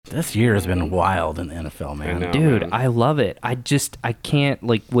This year has been wild in the NFL, man. I know, Dude, man. I love it. I can't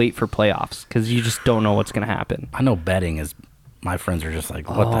wait for playoffs because you just don't know what's gonna happen. I know betting is. My friends are just like,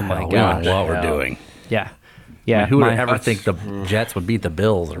 what Oh the my hell? We don't know what we're gosh. doing. Yeah, I mean, who would my- ever think the Jets would beat the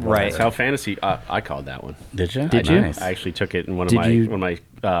Bills? Or whatever? Right. That's how fantasy. I called that one. Did you? Did you? Nice. I actually took it in one Did of you- my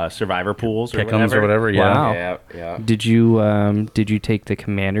survivor pools or Pick'ems or whatever. Yeah. Wow. Yeah. Did you take the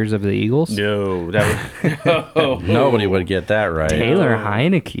Commanders of the Eagles? No, that was Nobody would get that right. Taylor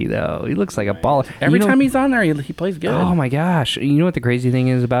Heineke though, he looks like a baller. Every You know- time he's on there, he plays good. Oh my gosh! You know what the crazy thing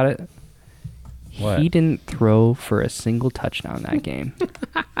is about it? What? He didn't throw for a single touchdown that game,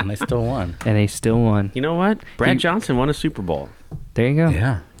 And they still won. and they still won. You know what? Brad Johnson won a Super Bowl, There you go.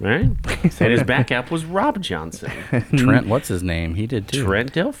 Yeah. right? And his backup was Rob Johnson. Trent, what's his name? He did too.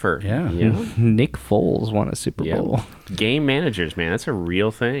 Trent Dilfer. Yeah. Nick Foles won a Super Yeah. Bowl. Game managers, man. That's a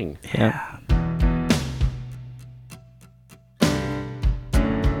real thing. Yeah.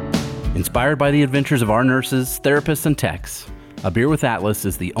 Inspired by the adventures of our nurses, therapists, and techs, A Beer with Atlas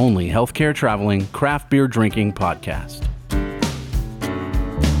is the only healthcare traveling, craft beer drinking podcast.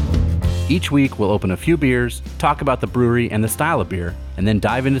 Each week, we'll open a few beers, talk about the brewery and the style of beer, and then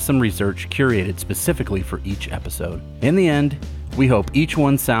dive into some research curated specifically for each episode. In the end, we hope each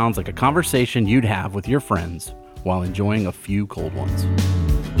one sounds like a conversation you'd have with your friends while enjoying a few cold ones.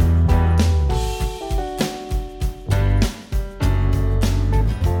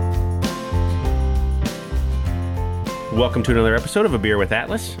 Welcome to another episode of A Beer with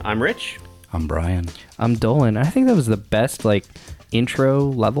Atlas. I'm Rich. I'm Brian. I'm Dolan. I think that was the best intro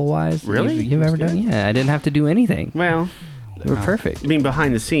level wise. Really? You've ever That's done? Yeah, I didn't have to do anything. Well, We're perfect. I mean,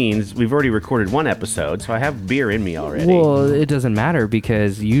 behind the scenes, we've already recorded one episode, so I have beer in me already. Well, it doesn't matter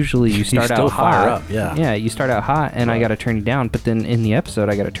because usually you start still out hot. fire up, yeah. Yeah, you start out hot, and I got to turn you down. But then in the episode,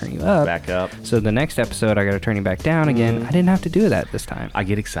 I got to turn you up. Back up. So the next episode, I got to turn you back down again. I didn't have to do that this time. I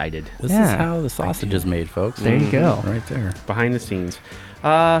get excited. This Yeah. is how the sausage is made, folks. There you go. Right there. Behind the scenes.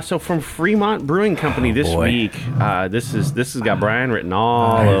 So from Fremont Brewing Company this boy. week, this has got Brian written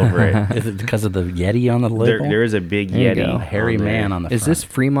all over it. Is it because of the Yeti on the label? There is a big There you Yeti, go. A hairy on there. man on the Is front. this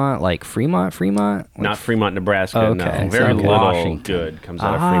Fremont, Fremont? Not Fremont, Nebraska. Okay, No, so very little Washington. good comes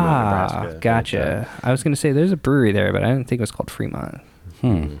out of Fremont, Nebraska. Gotcha. I was going to say there's a brewery there, but I didn't think it was called Fremont.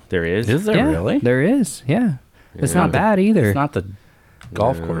 There is. Is there yeah, really? There is, yeah. It's Yeah. not bad either. It's not the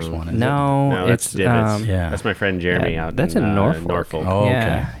golf course one, is no, No, that's it's Divots. Yeah. That's my friend Jeremy yeah, out. that's in Norfolk. Norfolk. Oh,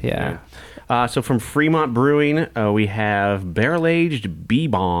 yeah, okay. yeah. So from Fremont Brewing, we have Barrel Aged Bee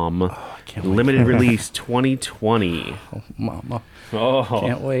Bomb, can't wait. limited release 2020. it? Mama. Oh,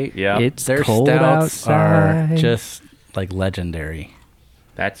 Can't wait. Yeah, It's Their cold stouts are outside. just like legendary.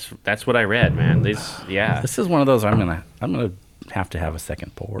 that's what I read, man. Yeah. This is one of those I'm gonna have to have a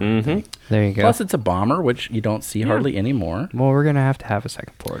second pour. I think. There you go. Plus, it's a bomber, which you don't see hardly anymore. Well, we're gonna have to have a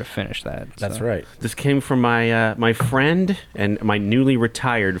second pour to finish that. That's so. right. This came from my friend and my newly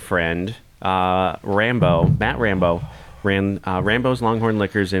retired friend, Matt Rambo, ran Rambo's Longhorn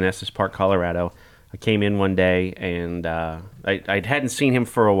Liquors in Estes Park, Colorado. I came in one day and I hadn't seen him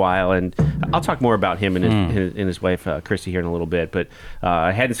for a while, and I'll talk more about him and his wife Christy here in a little bit. But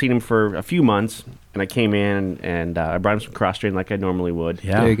I hadn't seen him for a few months, and I came in and I brought him some cross strain like I normally would.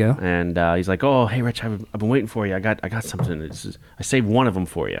 Yeah. There you go. And he's like, "Oh, hey, Rich, I've been waiting for you. I got something. I saved one of them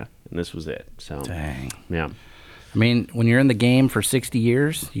for you, and this was it." So, Dang. yeah. I mean, when you're in the game for 60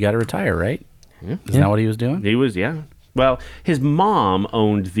 years, you got to retire, right? Yeah. Isn't that what he was doing? He was, yeah. Well, his mom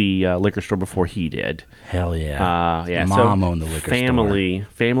owned the liquor store before he did. Hell yeah. Yeah. Mom owned the liquor store.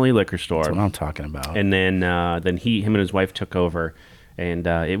 Family liquor store. That's what I'm talking about. And then him and his wife took over, and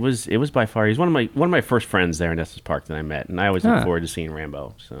it was by far he's one of my first friends there in Estes Park that I met, and I always look forward to seeing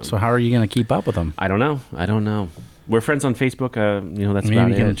Rambo. So how are you going to keep up with him? I don't know. We're friends on Facebook. That's Maybe about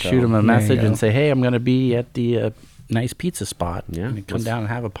you can it. shoot him a you message go. and say, "Hey, I'm going to be at the nice pizza spot. Yeah, And come down and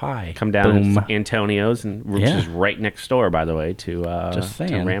have a pie." Come down Boom. to Antonio's, and which Yeah. is right next door, by the way, to Just to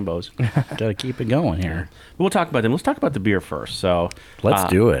saying. Rambo's. Got to keep it going here. We'll talk about them. Let's talk about the beer first. So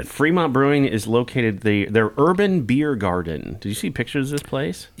Let's do it. Fremont Brewing is located their urban beer garden. Did you see pictures of this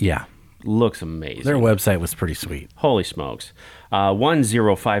place? Yeah. Looks amazing. Their website was pretty sweet. Holy smokes.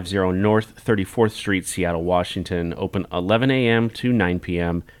 1050 North 34th Street, Seattle, Washington. Open 11 a.m. to 9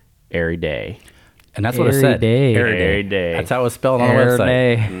 p.m. every day. And that's what it Every said. day. Every day. That's how it was spelled on the Every website.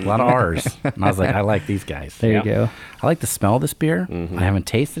 day. A lot of R's. And I was like, I like these guys. There Yep. you go. I like the smell of this beer. I haven't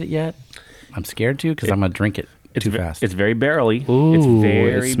tasted it yet. I'm scared to because I'm going to drink it too fast. It's very barrely. Ooh, it's it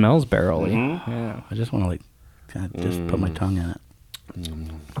very smells barrely. I just want to kind of just put my tongue in it.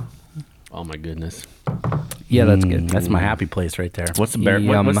 Oh my goodness. Yeah, that's good. That's my happy place right there. What's the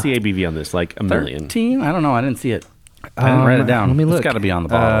Yum. what's the ABV on this? Like a million. 13? I don't know. I didn't see it. I didn't write it down. Let me look. It's got to be on the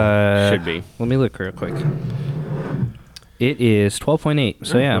bottle. Should be. Let me look real quick. It is 12.8.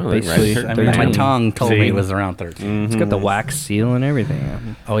 So yeah, really? basically. Right. I mean, my 13. tongue told me See? it was around 13. It's got the wax seal and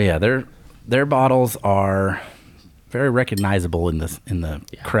everything. Oh yeah, their bottles are very recognizable in the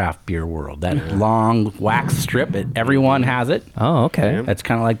craft beer world. That long wax strip, everyone has it. Oh, okay. Yeah. That's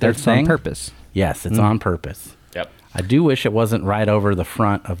kind of like their That's thing. on purpose. Yes, it's on purpose. Yep. I do wish it wasn't right over the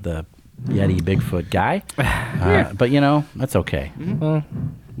front of the Yeti Bigfoot guy, but that's okay. Well,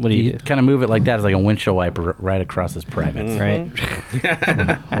 what do you You do? kind of move it like that as like a windshield wiper right across his privates. Right.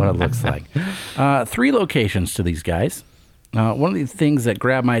 What it looks like. 3 locations to these guys. One of the things that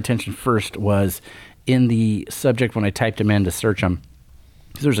grabbed my attention first was in the subject when I typed them in to search them.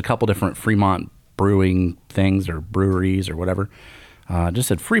 There's a couple different Fremont brewing things or breweries or whatever. Just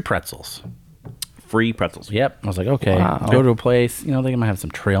said free pretzels. Free pretzels. Yep. I was like, okay, Wow. go to a place. They might have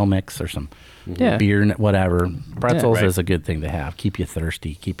some trail mix or some Yeah. beer, whatever. Pretzels right. is a good thing to have. Keep you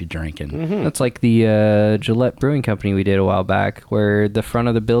thirsty. Keep you drinking. That's like the Gillette Brewing Company we did a while back, where the front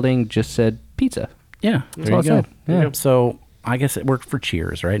of the building just said pizza. Yeah, That's there all you it go. said. Yeah. So I guess it worked for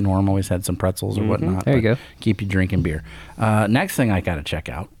Cheers, right? Norm always had some pretzels or whatnot. There you but go. Keep you drinking beer. Next thing I got to check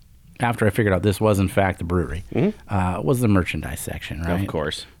out, after I figured out this was in fact the brewery, was the merchandise section, right? Of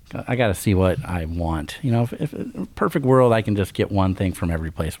course. I got to see what I want. If perfect world, I can just get one thing from every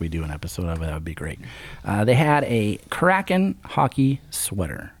place we do an episode of it. That would be great. They had a Kraken hockey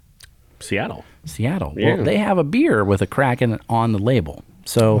sweater. Seattle. Seattle. Yeah. Well, they have a beer with a Kraken on the label.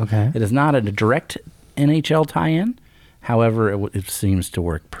 So Okay. it is not a direct NHL tie-in. However, it seems to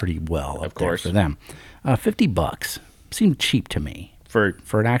work pretty well up there course. for them. $50 seemed cheap to me For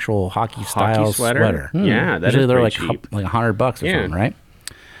for an actual hockey style sweater. Yeah, that Usually is they're pretty like cheap. like $100 or Yeah. something, right?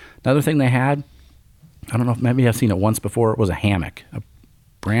 Another thing they had, I don't know if maybe I've seen it once before, was a hammock, a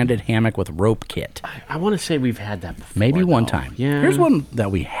branded hammock with rope kit. I want to say we've had that before. Maybe one though. time. Yeah. Here's one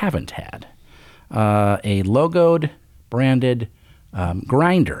that we haven't had. A logoed, branded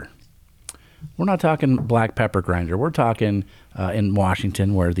grinder. We're not talking black pepper grinder. We're talking in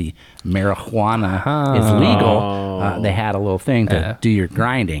Washington where the marijuana is legal. They had a little thing to do your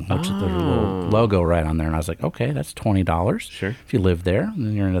grinding, which is the little logo right on there. And I was like, okay, that's $20. Sure. If you live there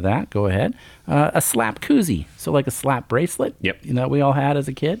and you're into that, go ahead. A slap koozie. So like a slap bracelet. Yep. We all had as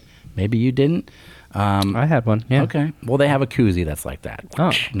a kid. Maybe you didn't. I had one. Yeah. Okay. Well, they have a koozie that's like that.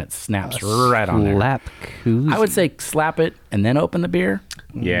 Oh. And it snaps right on there. Slap koozie. I would say slap it and then open the beer.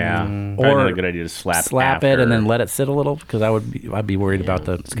 Yeah. Or Probably not a good idea to slap it and then after. let it sit a little because I'd be worried about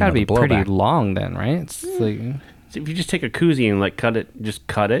the. It's got to be pretty long then, right? It's like So if you just take a koozie and cut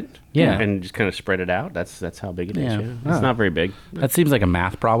it, Yeah. and just kind of spread it out. That's how big it is. Yeah. Yeah. It's not very big. That seems like a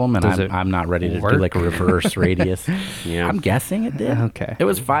math problem, and Does it I'm not ready to do work? like a reverse radius. Yeah. I'm guessing it did. Okay. It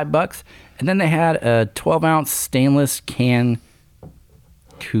was $5, and then they had a 12-ounce stainless can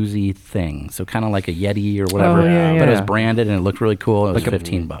koozie thing, so kind of like a Yeti or whatever. Oh, yeah, But it was yeah. branded and it looked really cool. It was Like a-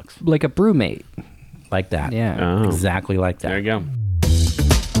 $15, like a brewmate. like that. Yeah. Oh. Exactly like that. There you go.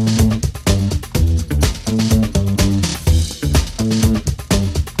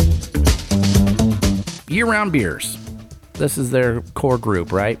 Year-round beers. This is their core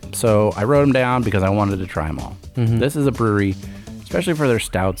group, right? So I wrote them down because I wanted to try them all. This is a brewery, especially for their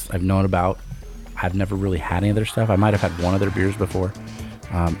stouts I've known about. I've never really had any of their stuff. I might have had one of their beers before.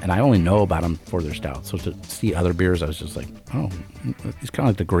 And I only know about them for their stouts. So to see other beers, I was just like, oh, it's kind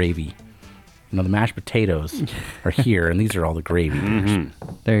of like the gravy. The mashed potatoes are here, and these are all the gravy beers.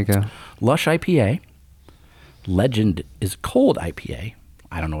 There you go. Lush IPA. Legend is cold IPA.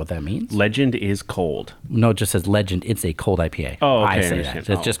 I don't know what that means. Legend is cold. No, it just says Legend. It's a cold IPA. Oh, okay, I I say understand.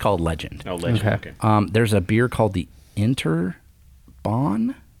 that. It's Oh. just called Legend. Oh, Legend. Okay. Okay. There's a beer called the Interbon,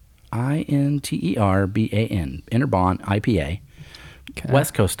 Interban, Interbon IPA,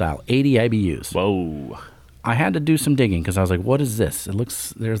 West Coast style, 80 IBUs. Whoa. I had to do some digging because I was like, "What is this?" It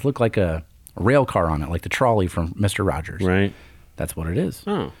looks like a rail car on it, like the trolley from Mr. Rogers. Right. That's what it is.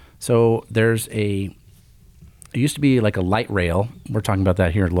 Oh. So there's it used to be like a light rail. We're talking about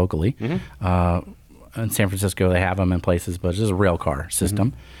that here locally. In San Francisco, they have them in places, but it's just a rail car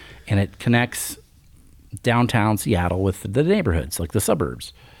system. And it connects downtown Seattle with the neighborhoods, like the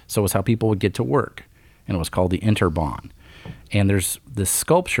suburbs. So it's how people would get to work. And it was called the Interbahn. And there's this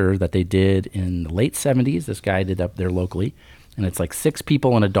sculpture that they did in the late 70s. This guy did up there locally. And it's like 6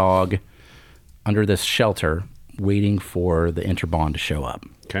 people and a dog under this shelter waiting for the Interbahn to show up.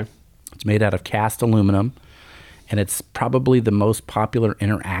 Okay. It's made out of cast aluminum, and it's probably the most popular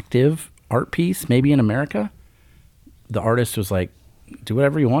interactive art piece, maybe in America. The artist was like, do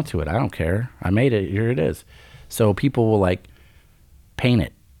whatever you want to it. I don't care. I made it. Here it is. So people will like paint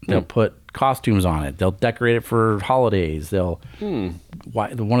it. They'll put costumes on it. They'll decorate it for holidays. One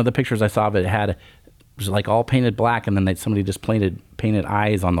of the pictures I saw of it had, it was like all painted black, and then somebody just painted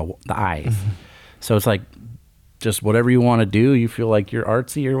eyes on the eyes. So it's like, just whatever you want to do, you feel like you're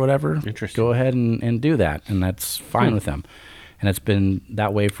artsy or whatever, Interesting. go ahead and do that. And that's fine with them. And it's been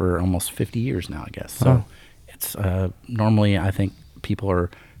that way for almost 50 years now, I guess. So it's normally, I think people are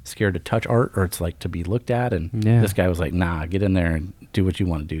scared to touch art, or it's like to be looked at. And this guy was like, nah, get in there and do what you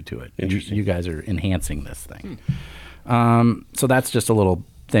want to do to it. Interesting. You guys are enhancing this thing. So that's just a little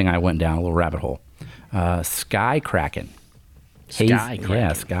thing I went down, a little rabbit hole. Sky Kraken.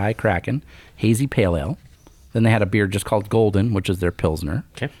 Yeah, Sky Kraken. Hazy Pale Ale. Then they had a beer just called Golden, which is their Pilsner.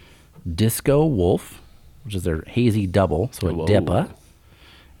 Okay. Disco Wolf, which is their hazy double, so a DIPA.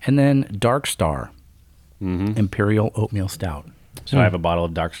 And then Dark Star, Imperial Oatmeal Stout. So I have a bottle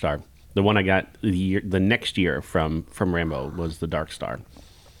of Dark Star. The one I got the next year from Rambo was the Dark Star.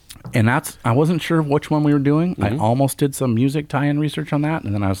 And I wasn't sure which one we were doing. I almost did some music tie-in research on that,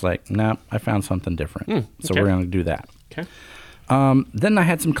 and then I was like, nah, I found something different. So we're going to do that. Okay. Then I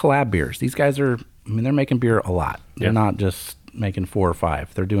had some collab beers. These guys they're making beer a lot. They're not just making 4 or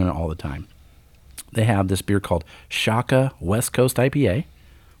 5. They're doing it all the time. They have this beer called Shaka West Coast IPA,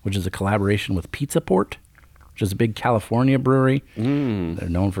 which is a collaboration with Pizza Port, which is a big California brewery. They're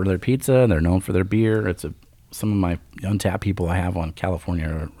known for their pizza. They're known for their beer. Some of my Untapped people I have on California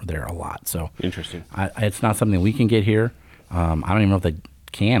are there a lot. So Interesting. It's not something we can get here. I don't even know if they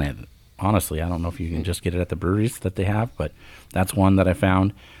can it. Honestly, I don't know if you can just get it at the breweries that they have, but that's one that I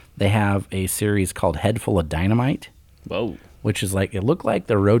found. They have a series called Head Full of Dynamite. Whoa. Which is like, it looked like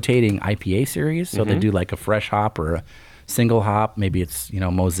the rotating IPA series. So they do like a fresh hop or a single hop. Maybe it's,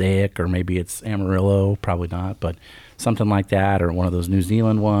 Mosaic, or maybe it's Amarillo. Probably not, but something like that, or one of those New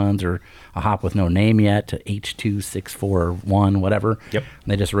Zealand ones, or a hop with no name yet, to H2641, whatever. Yep.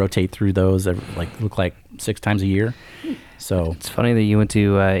 And they just rotate through those, look like 6 times a year. So It's funny that you went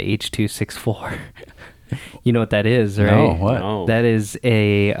to H264. You know what that is, right? No, what? No. That is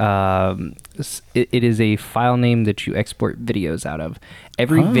it is a file name that you export videos out of.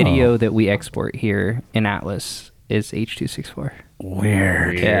 Every video that we export here in Atlas is H264.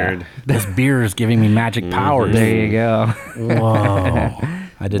 Weird. Weird. This beer is giving me magic powers. There you go. Whoa.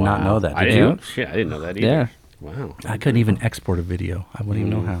 I did not know that. Did you? Shit, I didn't know that either. Yeah. Wow. I couldn't even export a video. I wouldn't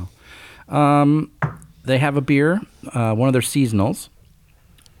even know how. They have a beer, one of their seasonals,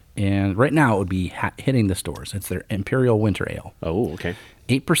 and right now it would be hitting the stores. It's their Imperial Winter Ale. Oh, okay.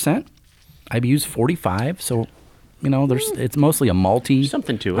 8%. IBU's 45, so it's mostly a malty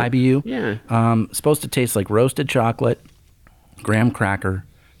Something to it. IBU. Yeah. Supposed to taste like roasted chocolate, graham cracker,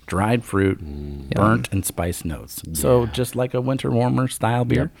 dried fruit, burnt and spiced notes. So just like a winter warmer style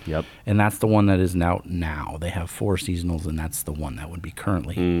beer. Yep. And that's the one that is out now. They have 4 seasonals, and that's the one that would be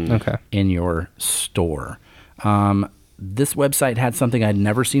currently Okay. in your store. This website had something I'd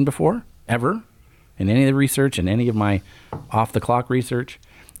never seen before, ever, in any of the research and any of my off-the-clock research,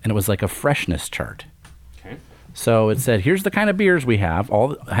 and it was like a freshness chart. Okay. So it said, here's the kind of beers we have,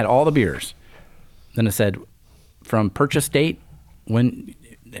 had all the beers. Then it said, from purchase date, when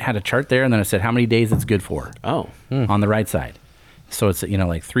it had a chart there, and then it said how many days it's good for Oh. on the right side. So it's,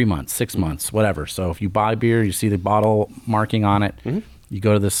 like 3 months, 6 months, whatever. So if you buy beer, you see the bottle marking on it, you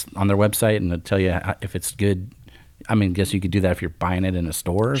go to this on their website, and it'll tell you if it's good. I mean, I guess you could do that if you're buying it in a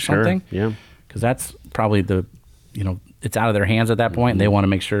store or something. Yeah. Because that's probably it's out of their hands at that point, and they want to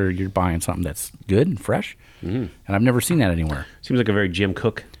make sure you're buying something that's good and fresh. And I've never seen that anywhere. Seems like a very Jim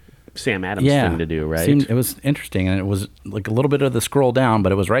Cook, Sam Adams thing to do, right? It was interesting, and it was like a little bit of the scroll down,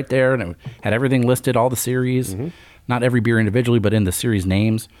 but it was right there, and it had everything listed, all the series, not every beer individually, but in the series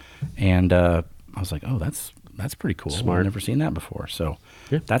names. And I was like, oh, that's pretty cool. Smart. I've never seen that before. So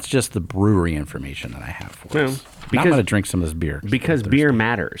that's just the brewery information that I have for us. Because- I'm going to drink some of this beer. Because beer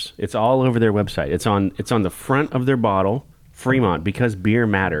matters. It's all over their website. It's on the front of their bottle, Fremont, because beer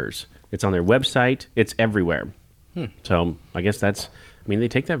matters. It's on their website. It's everywhere. So I guess they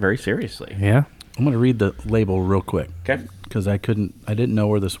take that very seriously. Yeah. I'm going to read the label real quick. Okay. Because I didn't know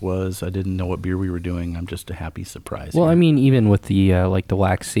where this was. I didn't know what beer we were doing. I'm just a happy surprise. Well, here. I mean, even with the the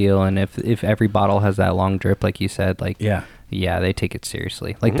wax seal, and if every bottle has that long drip, like you said, yeah, they take it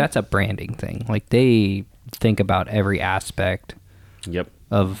seriously. Like that's a branding thing. Like they think about every aspect Yep.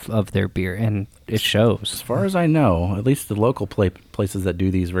 of their beer, and it shows. As far as I know, at least the local places that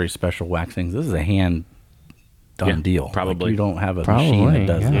do these very special waxings, this is a hand done deal. probably. Like, you don't have a machine that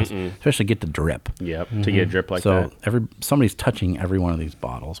does yeah. this, especially get the drip. Yep. To get a drip like So that. somebody's touching every one of these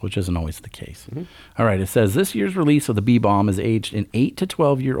bottles, which isn't always the case. All right, it says this year's release of the Bee Bomb is aged in 8 to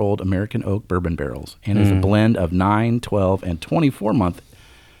 12-year-old American oak bourbon barrels and is a blend of 9, 12, and 24-month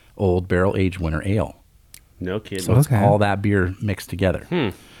old barrel-aged winter ale. No kidding. So it's all that beer mixed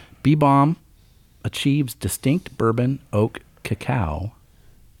together. B-Bomb achieves distinct bourbon, oak, cacao,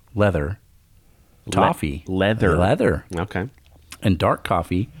 leather, toffee. Leather. Okay. And dark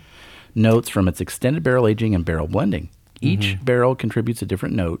coffee notes from its extended barrel aging and barrel blending. Each barrel contributes a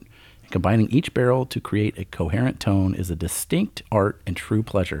different note. And combining each barrel to create a coherent tone is a distinct art and true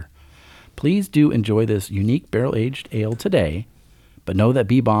pleasure. Please do enjoy this unique barrel-aged ale today, but know that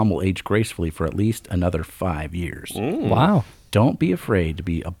B-Bomb will age gracefully for at least another 5 years. Wow. Don't be afraid to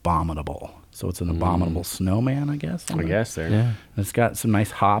be abominable. So it's an abominable snowman, I guess. I guess there. Yeah. It's got some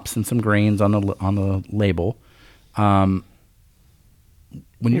nice hops and some grains on the label. When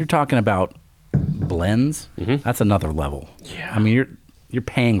you're talking about blends, that's another level. Yeah. I mean, you're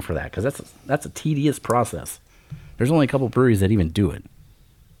paying for that because that's a tedious process. There's only a couple breweries that even do it.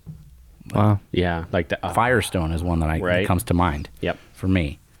 Wow. Yeah, like the Firestone is one that comes to mind. Yep. For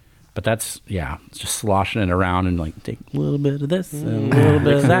me. But that's, it's just sloshing it around and like take a little bit of this and a little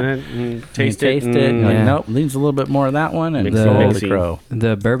bit of that. Taste it. And like, nope, needs a little bit more of that one. And holy crow.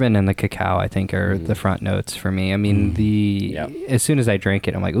 The bourbon and the cacao, I think, are the front notes for me. I mean, as soon as I drank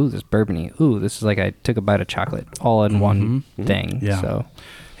it, I'm like, ooh, this is bourbony. Ooh, this is like I took a bite of chocolate all in one thing. Yeah. So,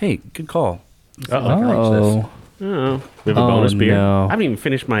 hey, good call. Oh, we have a bonus beer. No. I haven't even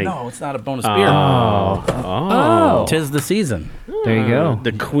finished my... No, it's not a bonus beer. Oh. 'Tis the season. There you go.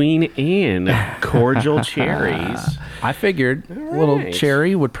 The Queen Anne cordial cherries. I figured a little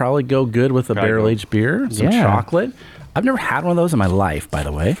cherry would probably go good with a barrel-aged beer. Some chocolate. I've never had one of those in my life, by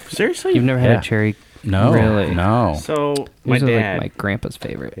the way. Seriously? You've never had a cherry? No. Really? No. So my These are dad... like my grandpa's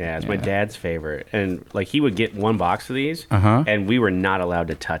favorite. Yeah, it's my dad's favorite. And like he would get one box of these, and we were not allowed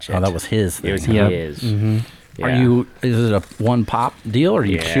to touch it. Oh, that was his thing. It was his. Yeah. Is it a one pop deal or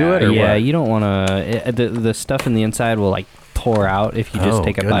do you chew it or Yeah, what? you don't want to... The stuff in the inside will like pour out if you just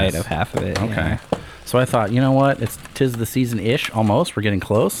take a bite of half of it. Okay. Yeah. So I thought, you know what? Tis the season-ish almost. We're getting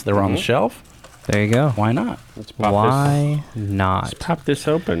close. They were on the shelf. There you go. Why not? Why not? Let's pop this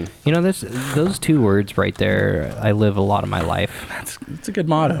open. You know, those two words right there, I live a lot of my life. It's a good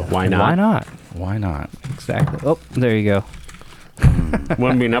motto. Why not? Why not? Why not? Exactly. Oh, there you go.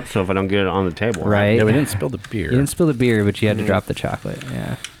 Wouldn't be an episode if I don't get it on the table. Right. Yeah, we didn't spill the beer. You didn't spill the beer, but you had to drop the chocolate.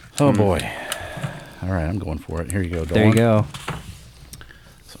 Yeah. Oh, boy. All right, I'm going for it. Here you go, Dolan. There you go.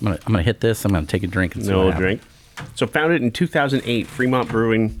 So I'm gonna hit this. I'm going to take a drink and see what happens. So founded in 2008, Fremont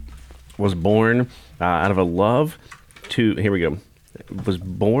Brewing was born out of a love to... Here we go. Was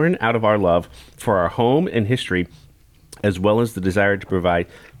born out of our love for our home and history, as well as the desire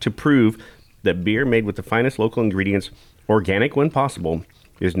to prove that beer made with the finest local ingredients, organic when possible,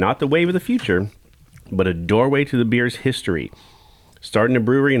 is not the wave of the future, but a doorway to the beer's history. Starting a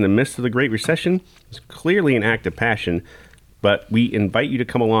brewery in the midst of the Great Recession is clearly an act of passion, but we invite you to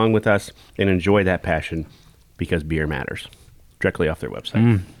come along with us and enjoy that passion because beer matters. Directly off their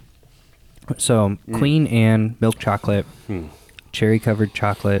website. So, Queen Anne milk chocolate, cherry-covered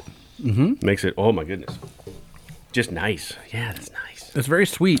chocolate. Makes it, oh my goodness, just nice. Yeah, that's nice. It's very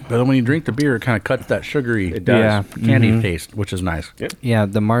sweet, but then when you drink the beer, it kind of cuts that sugary candy taste, which is nice. Yep. Yeah,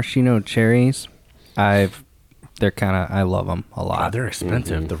 the maraschino cherries, I love them a lot. God, they're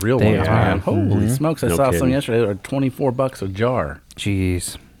expensive. The real They ones, are. man. Holy smokes! I No saw some kidding. yesterday. They were $24 a jar.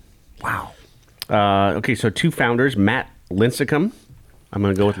 Jeez. Wow. Okay, so two founders, Matt Lincecum. I'm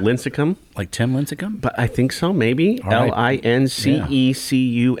going to go with Lincecum, Like Tim Lincecum? but I think so, maybe. All right.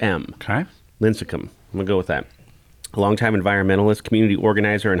 Lincecum. Okay. Lincecum. I'm going to go with that. A longtime environmentalist, community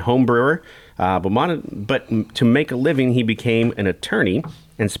organizer, and home brewer. But to make a living, he became an attorney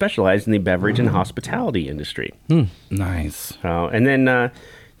and specialized in the beverage and hospitality industry. Nice. And then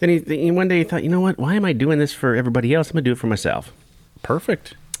he one day he thought, you know what? Why am I doing this for everybody else? I'm going to do it for myself.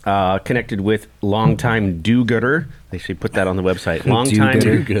 Perfect. Connected with longtime do-gooder. They should put that on the website. Longtime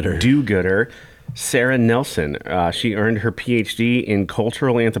Do-gooder. do-gooder, Sarah Nelson. She earned her PhD in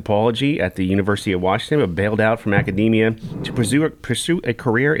cultural anthropology at the University of Washington, but bailed out from academia to pursue a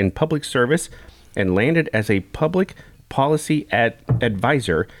career in public service and landed as a public policy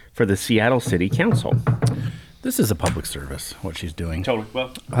advisor for the Seattle City Council. This is a public service, what she's doing. Totally.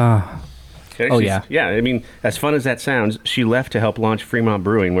 Well, yeah. Yeah, I mean, as fun as that sounds, she left to help launch Fremont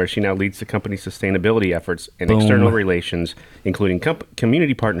Brewing, where she now leads the company's sustainability efforts and external relations, including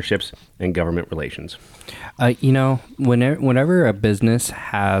community partnerships and government relations. You know, whenever a business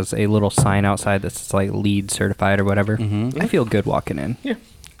has a little sign outside that's like LEED certified or whatever, I feel good walking in. Yeah.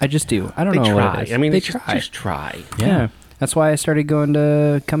 I just do. I don't They know try. what it is. I mean, they just try. Yeah. That's why I started going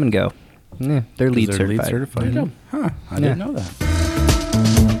to Come and Go. Yeah, they're LEED certified. LEED certified. Mhm. Huh. I didn't know that.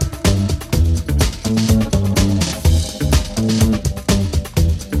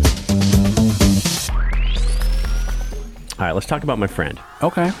 All right, let's talk about my friend.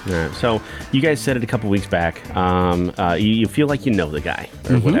 Okay. All right, so you guys said it a couple weeks back. You feel like you know the guy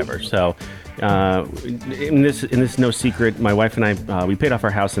or whatever. So in this no secret, my wife and I, we paid off our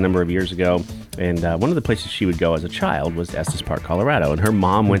house a number of years ago. And one of the places she would go as a child was Estes Park, Colorado. And her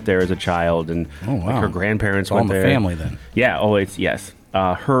mom went there as a child, and like, her grandparents went there. All in the family then. Yeah. Oh, yes.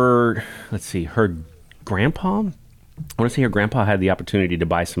 Her grandpa. I want to say her grandpa had the opportunity to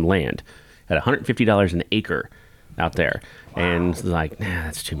buy some land at $150 an acre out there. Wow. And like, nah,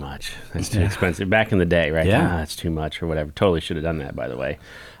 that's too much. That's too expensive. Back in the day, right? Yeah. That's too much or whatever. Totally should have done that, by the way.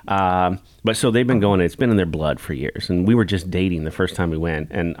 But so they've been going, it's been in their blood for years. And we were just dating the first time we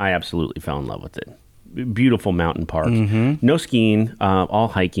went, and I absolutely fell in love with it. Beautiful mountain park. No skiing, all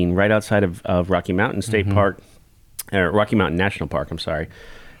hiking right outside of Rocky Mountain State Park, or Rocky Mountain National Park, I'm sorry.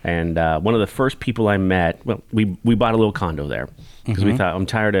 And one of the first people I met, well, we bought a little condo there because we thought, I'm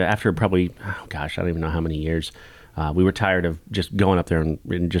tired of, after probably, I don't even know how many years, we were tired of just going up there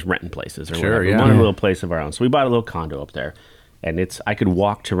and just renting places or whatever. We wanted a little place of our own. So we bought a little condo up there. And I could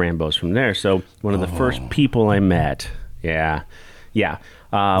walk to Rambo's from there. So one of the first people I met, was that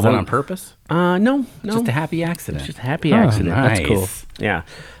on purpose? No. Just a happy accident. Just a happy accident. Nice. That's cool. Yeah.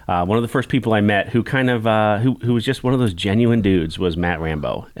 One of the first people I met who kind of, who was just one of those genuine dudes was Matt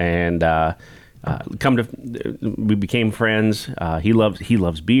Rambo. And we became friends. He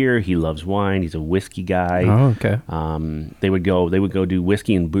loves beer. He loves wine. He's a whiskey guy. Oh, okay. They would go do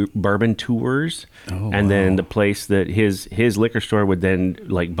whiskey and bourbon tours, and then the place that his liquor store would then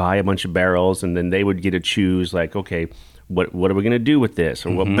like buy a bunch of barrels, and then they would get to choose like, okay, what are we going to do with this,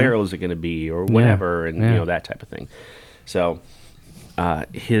 or what barrel is it going to be, or whatever, and that type of thing. So.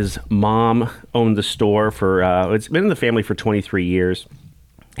 His mom owned the store for. It's been in the family for 23 years.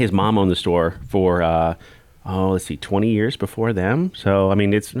 His mom owned the store for, 20 years before them. So, I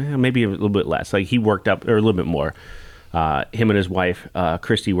mean, it's maybe a little bit less. Like, he worked up, or a little bit more. Him and his wife,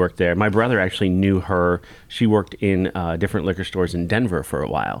 Christy, worked there. My brother actually knew her. She worked in different liquor stores in Denver for a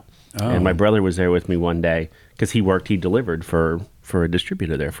while. And my brother was there with me one day because he delivered for a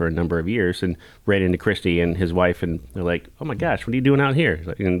distributor there for a number of years, and ran into Christy and his wife, and they're like, oh my gosh, what are you doing out here?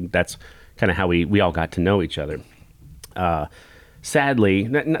 And that's kind of how we all got to know each other. Sadly,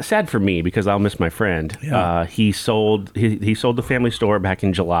 not sad for me because I'll miss my friend. Yeah. He sold the family store back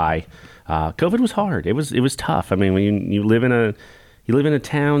in July. COVID was hard. It was tough. I mean, when you live in a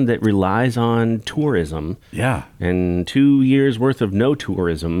town that relies on tourism. Yeah. And 2 years worth of no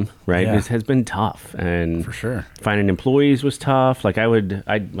tourism, right? Yeah. It has been tough. And for sure. Finding employees was tough. Like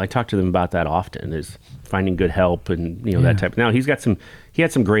I talk to them about that often, is finding good help and that type. Now he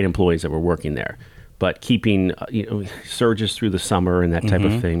had some great employees that were working there. But keeping surges through the summer and that type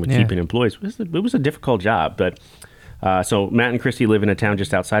of thing, but keeping employees, it was a difficult job. But so Matt and Christy live in a town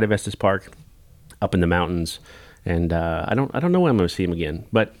just outside of Estes Park, up in the mountains, and I don't know when I'm going to see him again.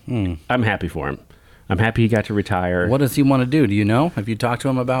 But I'm happy for him. I'm happy he got to retire. What does he want to do? Do you know? Have you talked to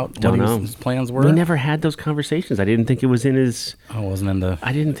him about his plans were? We never had those conversations. I didn't think it was in his. Oh, it wasn't in the.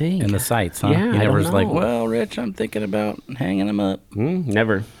 I didn't think in the sights. Huh? Yeah, he never was know. like, well, Rich, I'm thinking about hanging him up.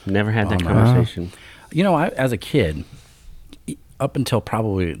 Never had that conversation. As a kid, up until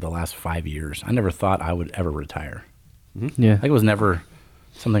probably the last 5 years, I never thought I would ever retire. Yeah, like it was never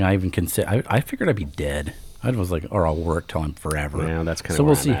something I even considered. I figured I'd be dead. I was like, or I'll work till I'm forever. Yeah, that's kind of. So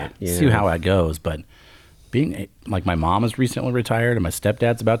we'll see how that goes. But being like, my mom is recently retired, and my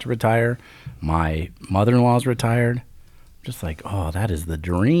stepdad's about to retire. My mother-in-law's retired. Just like, oh, that is the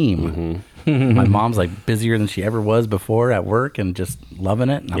dream. My mom's like busier than she ever was before at work, and just loving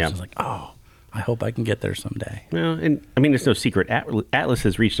it. And I was just like, oh, I hope I can get there someday. Well, and I mean, it's no secret. Atlas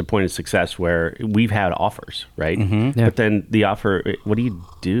has reached a point of success where we've had offers, right? But then the offer, what do you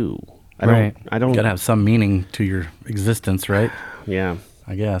do? I don't. You gotta have some meaning to your existence, right? Yeah.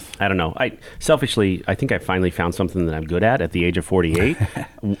 I guess. I don't know. I think I finally found something that I'm good at the age of 48.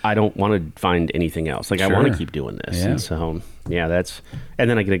 I don't want to find anything else. Like, I want to keep doing this. Yeah. And so, and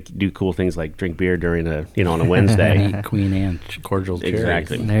then I get to do cool things like drink beer during on a Wednesday. Eat Queen Anne cordial cherries.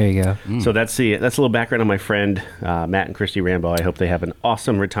 Exactly. There you go. So that's a little background on my friend, Matt and Christy Rambo. I hope they have an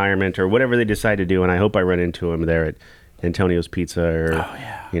awesome retirement or whatever they decide to do. And I hope I run into them there at Antonio's Pizza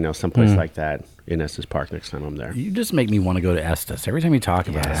or, someplace like that in Estes Park next time I'm there. You just make me want to go to Estes. Every time you talk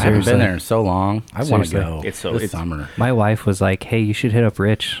about it, I haven't been there in so long. I want to go this summer. My wife was like, hey, you should hit up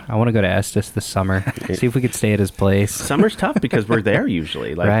Rich. I want to go to Estes this summer. See if we could stay at his place. Summer's tough because we're there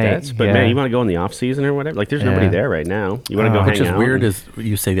usually. Like man, you want to go in the off season or whatever? Like, there's nobody there right now. You want to go hang out? Which is weird is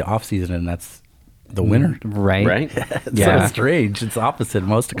you say the off season and that's the winter. Right. It's so strange. It's opposite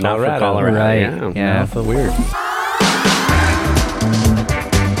most of Colorado. Not for Colorado. Right. Yeah. So weird.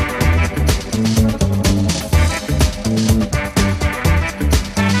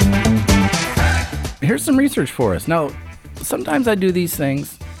 here's some research for us. Now, sometimes I do these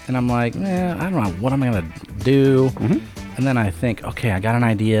things, and I'm like, I don't know, what am I going to do? And then I think, okay, I got an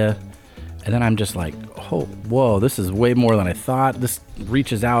idea. And then I'm just like, oh, whoa, this is way more than I thought. This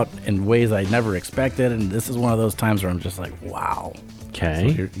reaches out in ways I never expected. And this is one of those times where I'm just like, wow. Okay.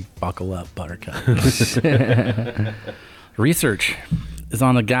 So here, you buckle up, Buttercup. Research is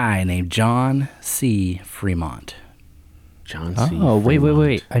on a guy named John C. Fremont. John C. Oh,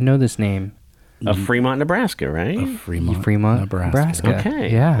 wait. I know this name. Of Fremont, Nebraska, right? Of Fremont, Nebraska.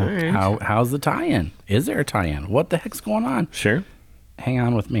 Okay. Yeah. All right. How's the tie-in? Is there a tie-in? What the heck's going on? Sure. Hang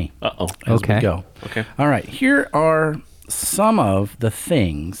on with me. Uh-oh. As Okay. we go. Okay. All right. Here are some of the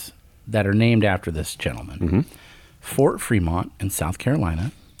things that are named after this gentleman. Fort Fremont in South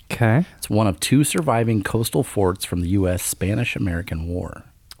Carolina. Okay. It's one of 2 surviving coastal forts from the U.S. Spanish-American War.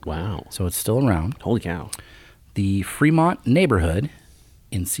 Wow. So it's still around. Holy cow. The Fremont neighborhood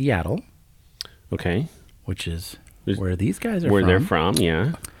in Seattle, Okay. which is where these guys are Where from. they're from,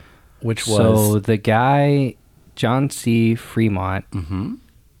 yeah. Which was... So the guy, John C. Fremont,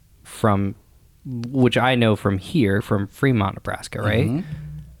 from, which I know from here, from Fremont, Nebraska, right?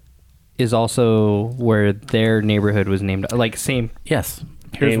 Is also where their neighborhood was named, like same. Yes.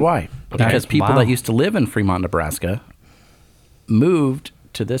 Here's And- why. Because people Wow. that used to live in Fremont, Nebraska, moved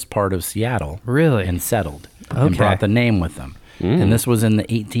to this part of Seattle. Really? And settled. And Okay. brought the name with them. And this was in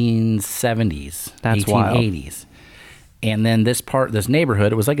the 1870s, That's wild. 1880s. And then this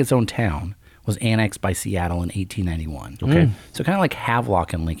neighborhood, it was like its own town, was annexed by Seattle in 1891. Okay. So kind of like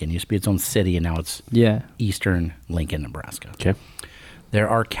Havelock and Lincoln. It used to be its own city, and now it's Yeah. eastern Lincoln, Nebraska. Okay. There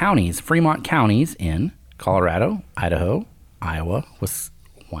are counties, Fremont counties in Colorado, Idaho, Iowa,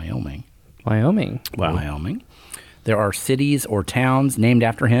 Wyoming. Wow. Wyoming. There are cities or towns named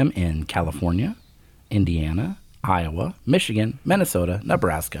after him in California, Indiana, Iowa, Michigan, Minnesota,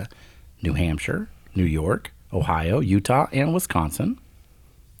 Nebraska, New Hampshire, New York, Ohio, Utah, and Wisconsin.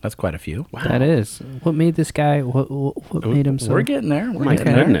 That's quite a few. Wow. That is. What made this guy, what made him so? We're getting there. We're My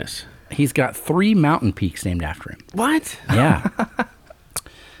getting there. goodness. He's got 3 mountain peaks named after him. What? Yeah.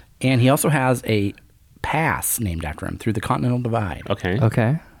 And he also has a pass named after him through the Continental Divide. Okay.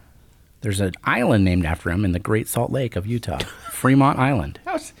 Okay. There's an island named after him in the Great Salt Lake of Utah, Fremont Island.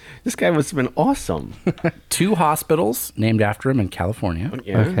 This guy must have been awesome. 2 hospitals named after him in California.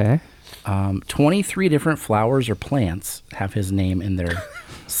 Yeah. Okay. 23 different flowers or plants have his name in their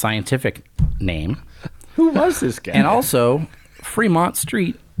scientific name. Who was this guy? And also Fremont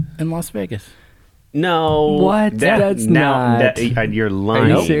Street in Las Vegas. No. What? That's not. You're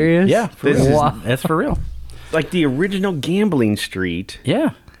lying. Are you serious? Yeah, for This real. is- That's for real. Like the original gambling street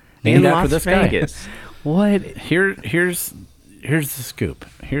Yeah. in Named after Las this guy. Vegas. What? Here's the scoop.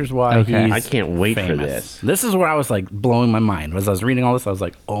 Here's why Okay. he's I can't wait for famous. this. This is where I was like blowing my mind. As I was reading all this, I was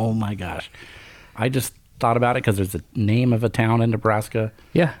like, oh my gosh. I just thought about it because there's a name of a town in Nebraska.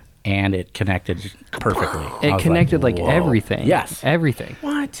 Yeah. And it connected perfectly. I It was connected like whoa. everything. Yes. Everything.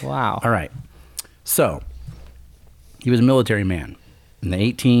 What? Wow. All right. So he was a military man in the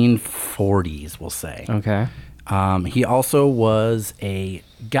 1840s, we'll say. Okay. He also was a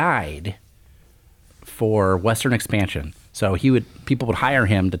guide for Western expansion. So people would hire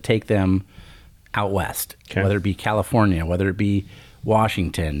him to take them out west, Okay. whether it be California, whether it be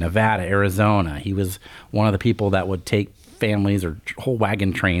Washington, Nevada, Arizona. He was one of the people that would take families or whole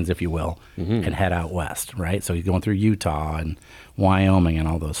wagon trains, if you will, and head out west, right? So he's going through Utah and Wyoming and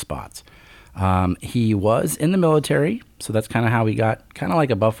all those spots. He was in the military, so that's kind of how he got kind of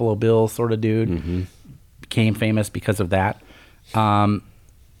like a Buffalo Bill sort of dude. Became famous because of that.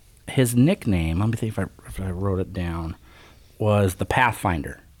 His nickname, let me think if I wrote it down, was the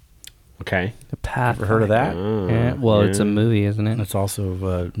Pathfinder. Okay. The path. Ever heard of that? Yeah. Well, it's a movie, isn't it? It's also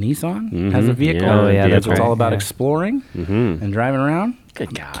Nissan has a vehicle. Yeah. Oh, yeah, That's that's it's all right. about Yeah. exploring and driving around.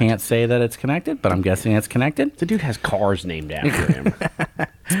 Good God. Can't say that it's connected, but I'm guessing it's connected. The dude has cars named after him.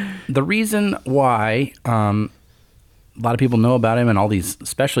 The reason why a lot of people know about him and all these,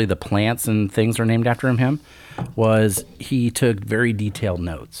 especially the plants and things are named after him, was he took very detailed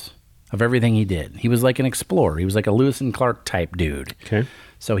notes of everything he did. He was like an explorer. He was like a Lewis and Clark type dude. Okay.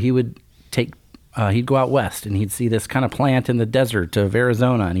 So he would he'd go out west and he'd see this kind of plant in the desert of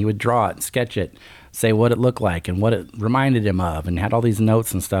Arizona and he would draw it and sketch it, say what it looked like and what it reminded him of, and had all these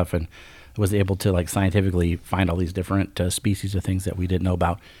notes and stuff, and was able to like scientifically find all these different species of things that we didn't know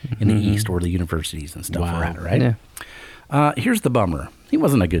about in the East where the universities and stuff were at, right? Yeah. Here's the bummer. He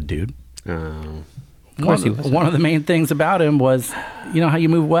wasn't a good dude. Oh. Of course he wasn't. One of the main things about him was, you know how you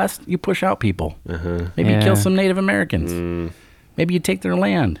move west? You push out people. Maybe you Yeah. kill some Native Americans. Maybe you take their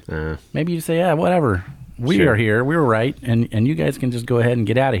land. Maybe you say, yeah, whatever. We Sure. are here. We were right. And you guys can just go ahead and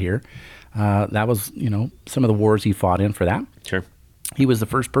get out of here. That was, some of the wars he fought in for that. Sure. He was the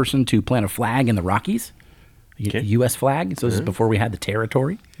first person to plant a flag in the Rockies, Okay. U.S. flag. So this is before we had the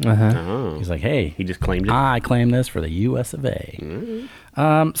territory. Oh. He's like, hey, He just claimed it. I claim this for the U.S. of A.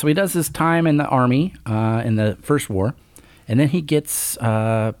 So he does his time in the Army in the First War, and then he gets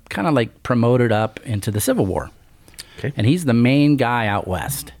kind of like promoted up into the Civil War. Okay. And he's the main guy out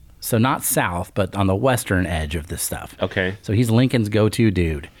west. So not south, but on the western edge of this stuff. Okay. So he's Lincoln's go-to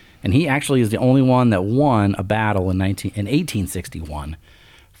dude. And he actually is the only one that won a battle in 1861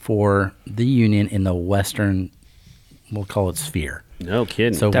 for the Union in the western, we'll call it sphere. No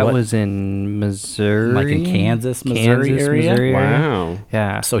kidding. So That what- was in Missouri? Like in Kansas, Missouri area? Missouri wow.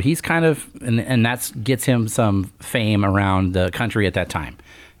 Yeah. So he's kind of, and that gets him some fame around the country at that time.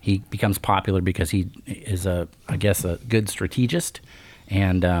 He becomes popular because he is a good strategist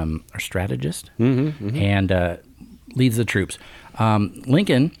and or strategist, and leads the troops.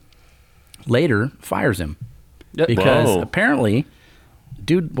 Lincoln later fires him because Whoa. apparently,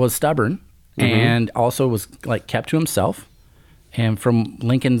 dude was stubborn and also was like kept to himself. And from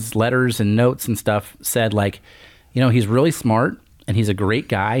Lincoln's letters and notes and stuff said like, he's really smart and he's a great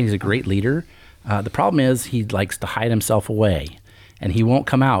guy. He's a great leader. The problem is he likes to hide himself away. And he won't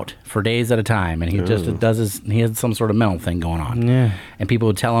come out for days at a time, and he just he has some sort of mental thing going on. Yeah. And people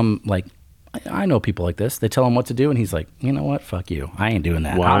would tell him, like, I know people like this. They tell him what to do, and he's like, you know what? Fuck you. I ain't doing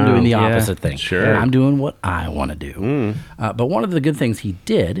that. Wow. I'm doing the Yeah. opposite thing. Sure. I'm doing what I want to do. But one of the good things he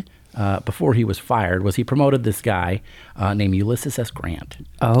did before he was fired was he promoted this guy named Ulysses S. Grant.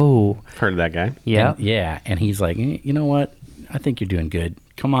 Oh. Heard of that guy. Yeah. And he's like, you know what? I think you're doing good.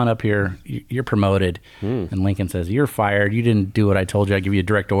 Come on up here. You're promoted. And Lincoln says, you're fired. You didn't do what I told you. I give you a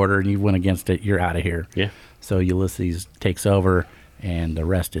direct order, and you went against it. You're out of here. Yeah. So Ulysses takes over, and the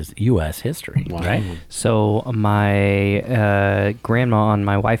rest is U.S. history, right? So my grandma on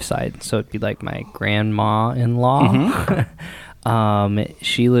my wife's side, so it'd be like my grandma-in-law.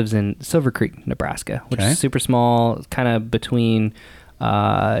 She lives in Silver Creek, Nebraska, which Okay. is super small, kind of between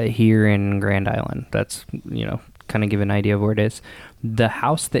here and Grand Island. That's, kind of give an idea of where it is. The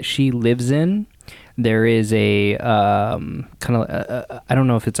house that she lives in, there is a kind of, I don't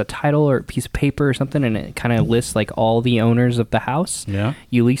know if it's a title or a piece of paper or something, and it kind of lists like all the owners of the house. Yeah.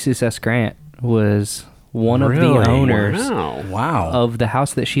 Ulysses S. Grant was one of Really? the owners Wow. Wow. of the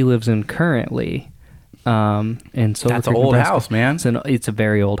house that she lives in currently. And so That's an old house, man. It's a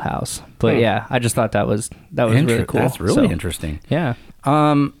very old house, but yeah, I just thought that was really cool. That's really So, interesting. Yeah.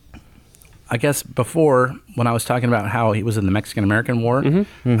 I guess before, when I was talking about how he was in the Mexican-American War,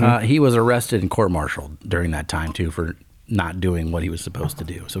 he was arrested and court-martialed during that time, too, for not doing what he was supposed to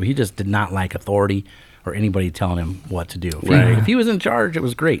do. So he just did not like authority or anybody telling him what to do. If he was in charge, it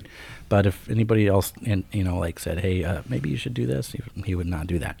was great. But if anybody else, said, hey, maybe you should do this, he would not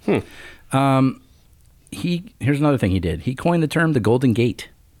do that. Here's another thing he did. He coined the term the Golden Gate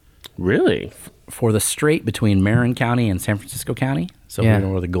Really? for the strait between Marin County and San Francisco County. So Yeah. you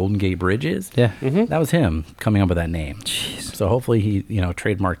know where the Golden Gate Bridge is? Yeah. That was him coming up with that name. So hopefully he,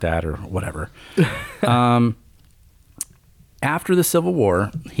 trademarked that or whatever. After the Civil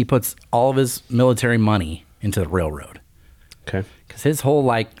War, he puts all of his military money into the railroad. Okay. Because his whole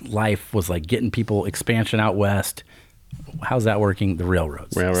life was like getting people expansion out west. How's that working? The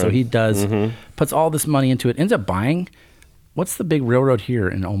railroads. Railroad. So he does, puts all this money into it, ends up buying, what's the big railroad here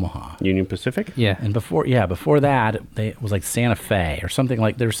in Omaha? Union Pacific? Yeah. And before that, it was like Santa Fe or something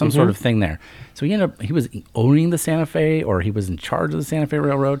like, there was some sort of thing there. So he was owning the Santa Fe, or he was in charge of the Santa Fe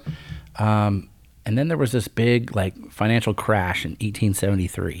Railroad. And then there was this big financial crash in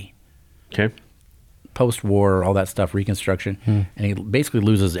 1873. Okay. Post-war, all that stuff, Reconstruction. And he basically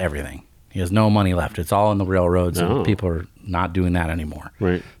loses everything. He has no money left. It's all in the railroads, and people are not doing that anymore.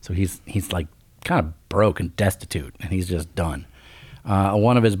 Right. So he's like kind of broke and destitute, and he's just done.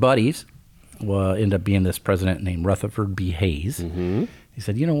 One of his buddies ended up being this president named Rutherford B. Hayes. He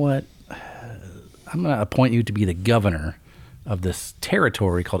said, you know what? I'm going to appoint you to be the governor of this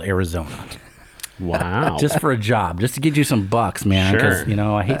territory called Arizona. Wow. Just for a job, just to get you some bucks, man. Because,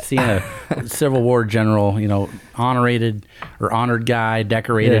 Sure. I hate seeing a Civil War general, honored guy,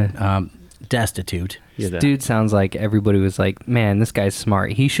 decorated, destitute. Yeah, This dude sounds like everybody was like, man, this guy's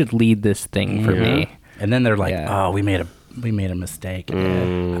smart. He should lead this thing for me. And then they're like, Yeah. oh, we made a mistake.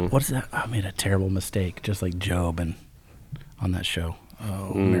 What's that? I made a terrible mistake, just like Job and on that show,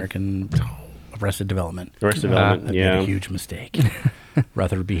 American Arrested Development. Arrested Development, Made yeah. a huge mistake.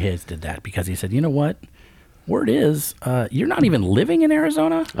 Rutherford B. Hayes did that because he said, you know what? Word is, you're not even living in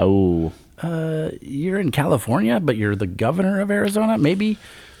Arizona. Oh. You're in California, but you're the governor of Arizona. Maybe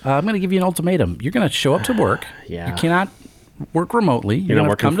I'm going to give you an ultimatum. You're going to show up to work. Yeah. You cannot work remotely. You don't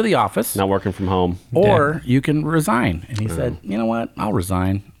have to come to the office. Not working from home. Or you can resign. And he said, you know what? I'll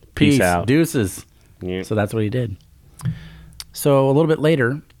resign. Peace out. Deuces. Yeah. So that's what he did. So a little bit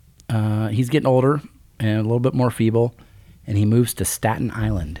later, he's getting older and a little bit more feeble, and he moves to Staten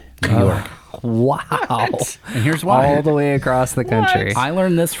Island, New York. Wow. And here's why. All the way across the country. I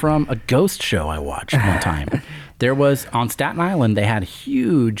learned this from a ghost show I watched one time. There was, on Staten Island, they had a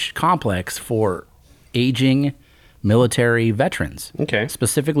huge complex for aging military veterans. Okay.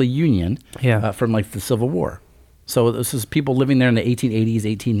 Specifically Union, from like the Civil War. So this is people living there in the 1880s,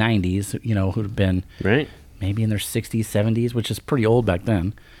 1890s, you know, who'd have been maybe in their 60s, 70s, which is pretty old back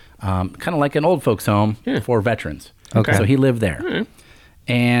then. Kind of like an old folks home for veterans. Okay. So he lived there.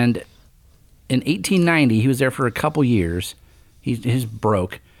 And in 1890, he was there for a couple years. He's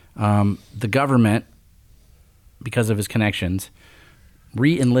broke. The government, because of his connections,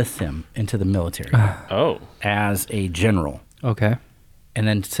 re-enlists him into the military as a general. Okay. And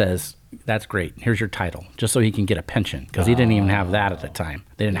then says, that's great. Here's your title, just so he can get a pension, because he didn't even have that at the time.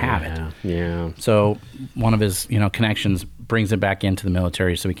 They didn't have it. Yeah. So one of his, connections brings him back into the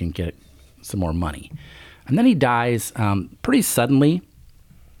military so he can get some more money. And then he dies pretty suddenly.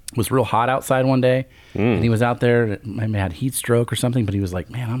 It was real hot outside one day, and he was out there. Maybe had heat stroke or something, but he was like,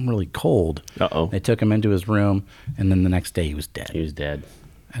 "Man, I'm really cold." They took him into his room, and then the next day he was dead. He was dead,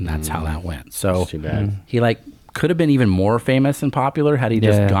 and that's how that went. So that's too bad. He could have been even more famous and popular had he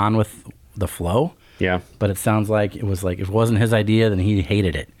just gone with the flow. Yeah, but it sounds like it was if it wasn't his idea, then he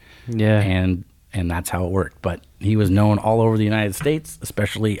hated it. Yeah, and that's how it worked. But he was known all over the United States,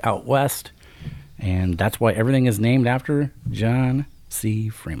 especially out west, and that's why everything is named after John C.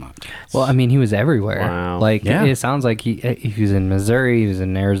 Fremont. Well, I mean, he was everywhere. Wow. It sounds like he was in Missouri, he was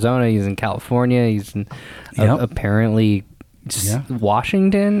in Arizona, he was in California, he's in apparently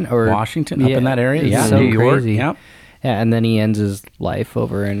Washington up in that area. Yeah, so New York. Crazy. Yep. Yeah, and then he ends his life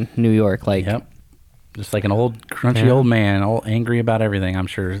over in New York. Just like an old, crunchy old man, all angry about everything, I'm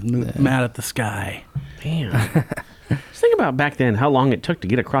sure. Mad at the sky. Damn. Just think about back then how long it took to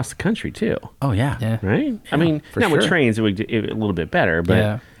get across the country, too. Oh, yeah. Right? Yeah, I mean, now with trains, it would be a little bit better,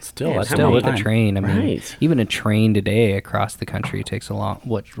 but still with a train. I mean, even a train today across the country takes a long,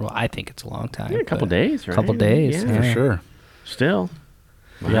 I think it's a long time. Yeah, a couple days, right? A couple days. Yeah, for sure. Still.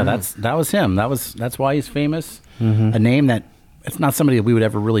 Wow. Yeah, that was him. That's why he's famous. A name that, it's not somebody that we would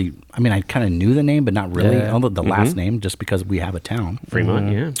ever really, I mean, I kind of knew the name, but not really. The last name, just because we have a town.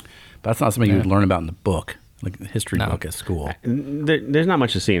 Fremont, yeah. But that's not something you would learn about in the book. Like the history book at school. There's not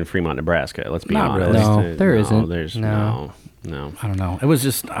much to see in Fremont, Nebraska. Let's be honest. Really. No, there isn't. There's no. I don't know. It was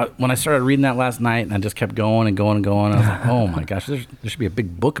just when I started reading that last night, and I just kept going and going and going. I was like, oh my gosh, there should be a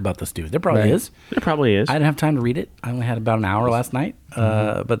big book about this dude. There probably is. There probably is. I didn't have time to read it. I only had about an hour last night,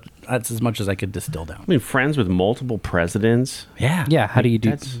 but that's as much as I could distill down. I mean, friends with multiple presidents. Yeah. Yeah. How do you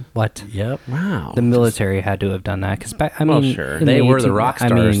do what? Yep. Wow. The military had to have done that because sure. They were the rock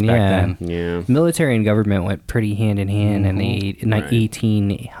stars back then. Yeah. Military and government went pretty hand in hand in the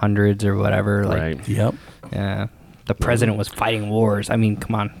 1800s or whatever. Right. Yep. Yeah. The president was fighting wars. I mean,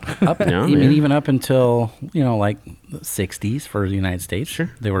 come on. Even up until, like the 60s for the United States. Sure.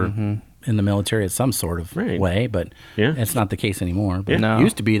 They were in the military in some sort of way, but it's not the case anymore. But it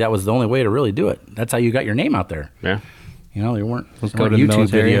used to be that was the only way to really do it. That's how you got your name out there. Yeah. There weren't go to YouTube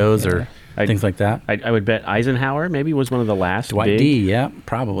military. videos or things like that. I would bet Eisenhower maybe was one of the last Dwight D,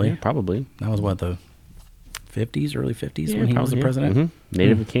 probably. Yeah, probably. That was the 50s, early 50s when he was the president? Mm-hmm.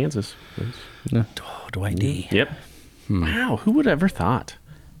 Native of Kansas. Oh, Dwight D. Yep. Wow, who would have ever thought?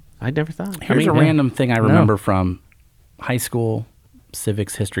 I'd never thought. Here's a random thing I remember from high school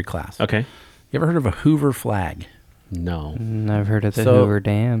civics history class. Okay. You ever heard of a Hoover flag? No. I've heard of the Hoover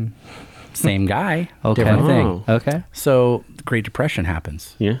Dam. Same guy, okay. different thing. Okay. So the Great Depression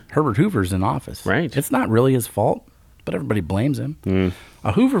happens. Yeah. Herbert Hoover's in office. Right. It's not really his fault, but everybody blames him.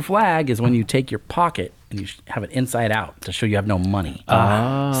 A Hoover flag is when you take your pocket and you have it inside out to show you have no money.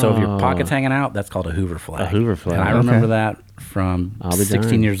 So if your pocket's hanging out, that's called a Hoover flag. A Hoover flag. And I remember that from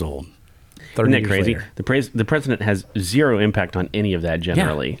 16 years old. Isn't that crazy? The president has zero impact on any of that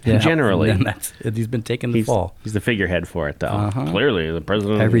generally. Yeah. Generally. And he's been taking the fall. He's the figurehead for it, though. Clearly, the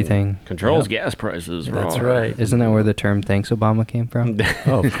president controls gas prices. That's right. Isn't that where the term "Thanks Obama" came from?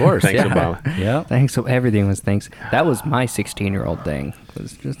 Oh, of course. Thanks, Obama. Yeah. Thanks. Everything was thanks. That was my 16-year-old thing. It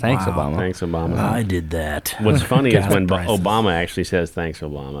was just thanks, Obama. Thanks, Obama. I did that. What's funny is when Obama actually says thanks,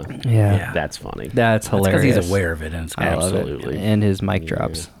 Obama. Yeah. That's funny. That's hilarious. Because he's aware of it. And it's absolutely. And his mic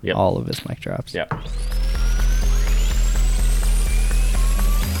drops. Yep. All of his mic drops. Yep.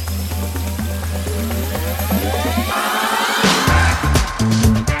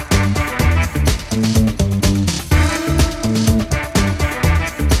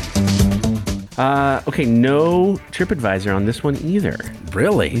 Okay, no TripAdvisor on this one either.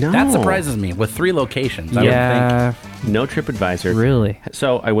 Really? No. That surprises me. With 3 locations, I would Yeah, No TripAdvisor. really.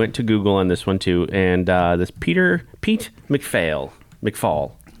 So I went to Google on this one too, and this Pete McFall. Okay.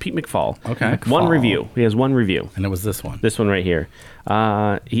 One McFall. review. He has one review. And it was this one. This one right here.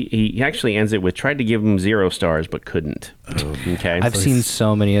 He actually ends it with tried to give him 0 stars but couldn't. Okay. I've seen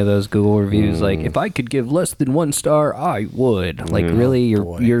so many of those Google reviews. Like, if I could give less than 1 star, I would. Like, really,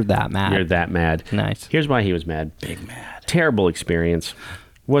 you're that mad. You're that mad. Nice. Here's why he was mad. Big mad. Terrible experience.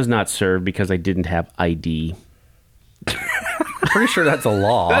 Was not served because I didn't have ID. Pretty sure that's a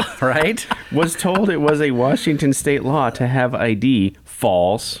law, right? Was told it was a Washington state law to have ID.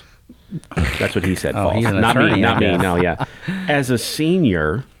 False. That's what he said. Oh, False. he's an Not attorney, me. Not I me. guess. No, yeah. As a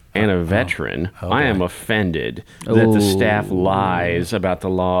senior and a veteran, I am offended that the staff lies about the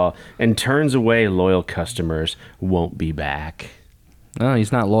law and turns away loyal customers. Won't be back. Oh,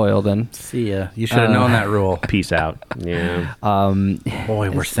 he's not loyal then. See ya. You should have known that rule. Peace out. Yeah.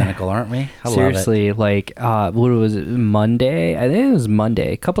 Boy, we're cynical, aren't we? I love it. Seriously, like, what was it? Monday? I think it was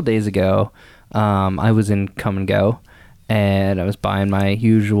Monday. A couple days ago, I was in Come and Go, and I was buying my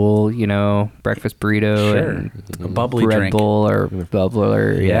usual, breakfast burrito and A bubbly Red drink. Bull or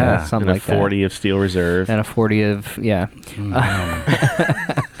bubbler, Yeah. something And a like 40 of Steel Reserve. that. And a 40 of, yeah.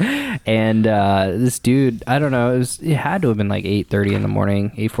 And this dude, I don't know, it had to have been like 8:30 in the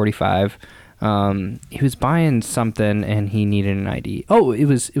morning, 8:45. He was buying something and he needed an ID. Oh, it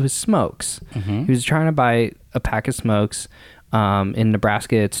was smokes. He was trying to buy a pack of smokes. In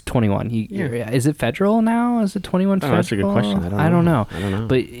Nebraska, it's 21. Is it federal now? Is it 21 federal? That's a good question. I don't know.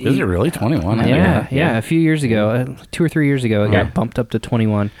 But Is it really 21? Yeah. A few years ago, 2 or 3 years ago, it got bumped up to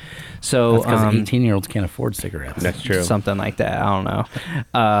 21. So That's because 18-year-olds can't afford cigarettes. That's true. something like that. I don't know.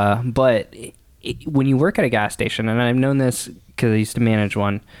 But when you work at a gas station, and I've known this because I used to manage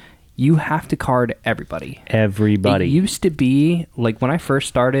one, you have to card everybody. Everybody. It used to be, like, when I first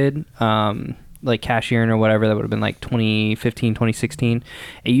started, like cashiering or whatever, that would have been like 2015, 2016.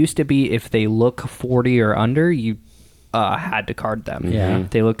 It used to be if they look 40 or under, you had to card them. Yeah.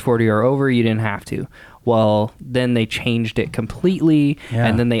 If they looked 40 or over, you didn't have to. Well, then they changed it completely,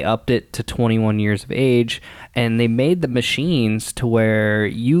 and then they upped it to 21 years of age, and they made the machines to where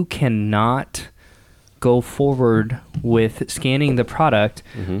you cannot go forward with scanning the product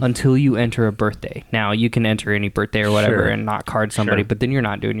until you enter a birthday. Now, you can enter any birthday or whatever and not card somebody, but then you're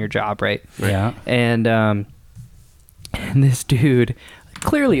not doing your job, right? Yeah. And this dude,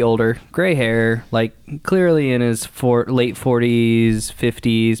 clearly older, gray hair, like clearly in his late 40s,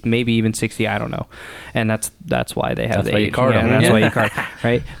 50s, maybe even 60, I don't know. And that's why they have That's the why you age. card Yeah, them. that's Yeah. why you card,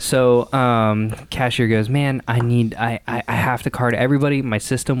 right? So cashier goes, man, I have to card everybody. My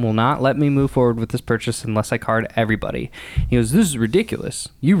system will not let me move forward with this purchase unless I card everybody. He goes, this is ridiculous.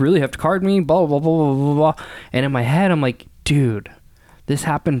 You really have to card me, blah, blah, blah, blah, blah, blah. And in my head, I'm like, dude, this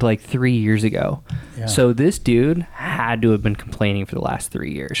happened like 3 years ago. Yeah. So this dude had to have been complaining for the last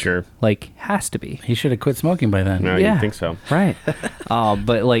 3 years. Sure. Like, has to be. He should have quit smoking by then. No, Yeah. you think so. Right.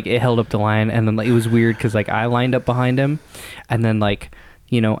 But like, it held up the line, and then like, it was weird because like I lined up behind him, and then like,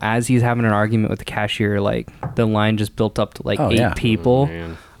 as he's having an argument with the cashier, like the line just built up to like 8 people.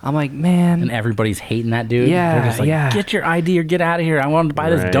 man. I'm like, man. And everybody's hating that dude. Yeah, They're just like, yeah. get your ID or get out of here. I want to buy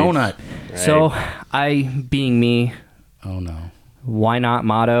this Right. donut. So I, being me, Oh, no. why not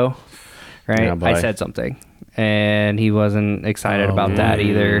motto, right? Yeah, boy. I said something, and he wasn't excited about that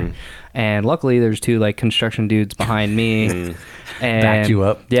either. And luckily, there's 2 like construction dudes behind me, and Backed you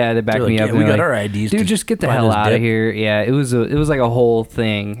up? Yeah, they backed They're me like, up. "Yeah, and we they're got like, our IDs Dude, to just get the buy hell this out of dip." here. Yeah, it was like a whole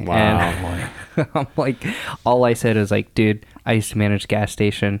thing. Wow. And I'm like, all I said is like, dude, I used to manage a gas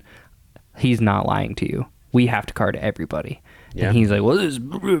station. He's not lying to you. We have to card everybody. Yeah. And he's like, well, this is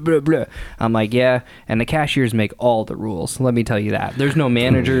blah, blah, blah. I'm like, yeah. And the cashiers make all the rules. Let me tell you that. There's no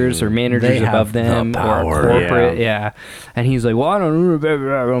managers or managers They above have the them or power. corporate. Yeah. And he's like, well, I don't know. Blah,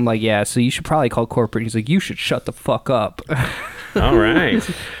 blah, blah. I'm like, yeah, so you should probably call corporate. He's like, you should shut the fuck up. All right.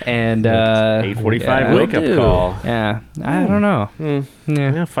 And 8:45 yeah, wake up call. Yeah. I don't know. Yeah.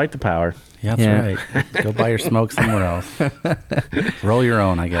 Yeah, fight the power. Yeah, that's right. Go buy your smoke somewhere else. Roll your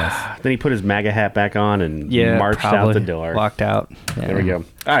own, I guess. Then he put his MAGA hat back on and Yeah. marched out probably the door. Walked out. Yeah. There we go.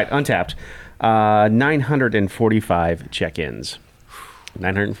 All right, Untapped. 945 check-ins.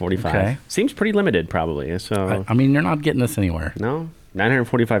 945. Okay. Seems pretty limited, probably. So, I mean, you're not getting this anywhere. no?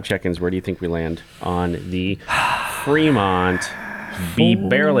 945 check-ins. Where do you think we land on the Fremont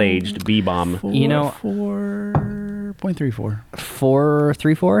barrel-aged B-bomb? You know, 4.34.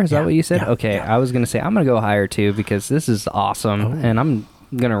 434. Is that what you said? yeah, Okay, I was gonna say I'm gonna go higher too because this is awesome, and I'm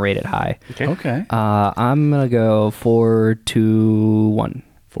gonna rate it high. Okay. Okay. I'm gonna go 421.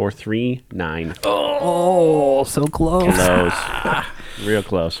 439. Oh, so close. Close. Real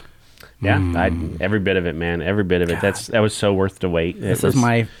close. Yeah, every bit of it, man. Every bit of it. That was so worth the wait. This is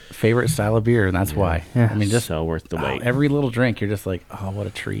my favorite style of beer, and that's why. Yeah. I mean, just so worth the wait. Every little drink, you're just like, oh, what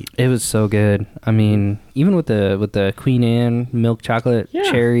a treat. It was so good. I mean, even with the Queen Anne milk chocolate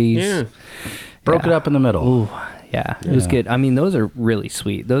cherries. Yeah. Broke it up in the middle. Ooh, yeah, it was good. I mean, those are really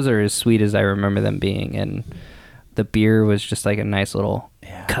sweet. Those are as sweet as I remember them being, and the beer was just like a nice little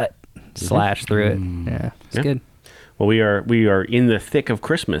cut slash through it. Yeah, it's good. Well, we are in the thick of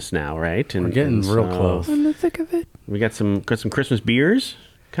Christmas now, right? And we're getting real close. In the thick of it. We got some Christmas beers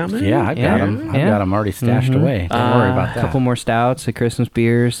coming. Yeah, I've got them. I've got them already stashed away. Don't worry about that. A couple more stouts, a Christmas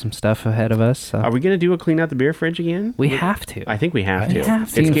beers, some stuff ahead of us. So. Are we going to do a clean out the beer fridge again? We have to. I think we have to.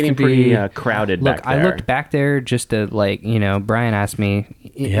 It's Seems getting to pretty be- crowded Look, back there. I looked back there just to Brian asked me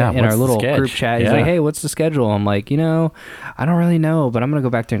in our what's the little sketch? group chat. He's Yeah. like, hey, what's the schedule? I'm like, I don't really know, but I'm going to go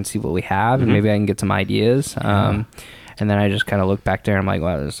back there and see what we have and maybe I can get some ideas. And then I just kind of looked back there and I'm like,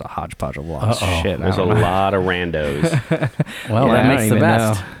 wow, there's a hodgepodge of lots of shit. There's a lot of randos. Well, Yeah, that I makes don't the even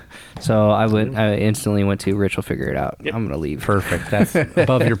best. know. So I instantly went to Rich will figure it out. I'm going to leave. Perfect. That's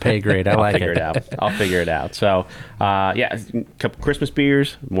above your pay grade. I like figure it. it out. I'll figure it out. So, a couple Christmas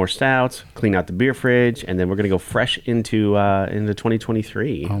beers, more stouts, clean out the beer fridge, and then we're gonna go fresh into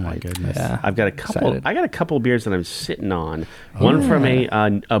 2023. Oh my goodness. Yeah. I've got a couple. Excited. I got a couple of beers that I'm sitting on. One from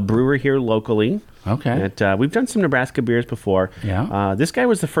a brewer here locally. Okay. That, we've done some Nebraska beers before. Yeah. This guy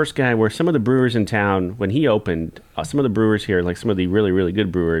was the first guy where some of the brewers in town, when he opened, some of the brewers here, like some of the really, really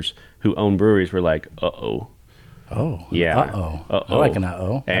good brewers who own breweries, were like, Oh. yeah. Uh-oh. I like an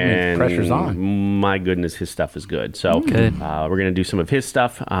uh-oh. That means And pressure's on. my goodness, his stuff is good. So Good. we're going to do some of his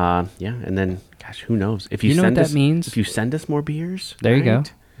stuff. And then, gosh, who knows? If You know what send that us, means? If you send us more beers. There you go.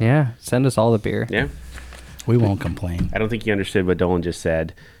 right? Yeah. Send us all the beer. Yeah. We won't complain. I don't think you understood what Dolan just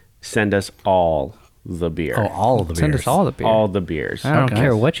said. Send us all the beer. Oh, all of the beers. Send us all the beer. All the beers. I don't Okay.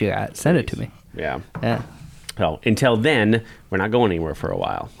 care what you got. Send it to me. Yeah. Yeah. So until then, we're not going anywhere for a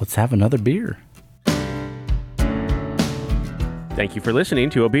while. Let's have another beer. Thank you for listening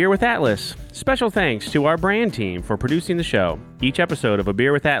to A Beer with Atlas. Special thanks to our brand team for producing the show. Each episode of A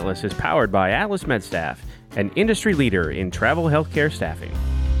Beer with Atlas is powered by Atlas MedStaff, an industry leader in travel healthcare staffing.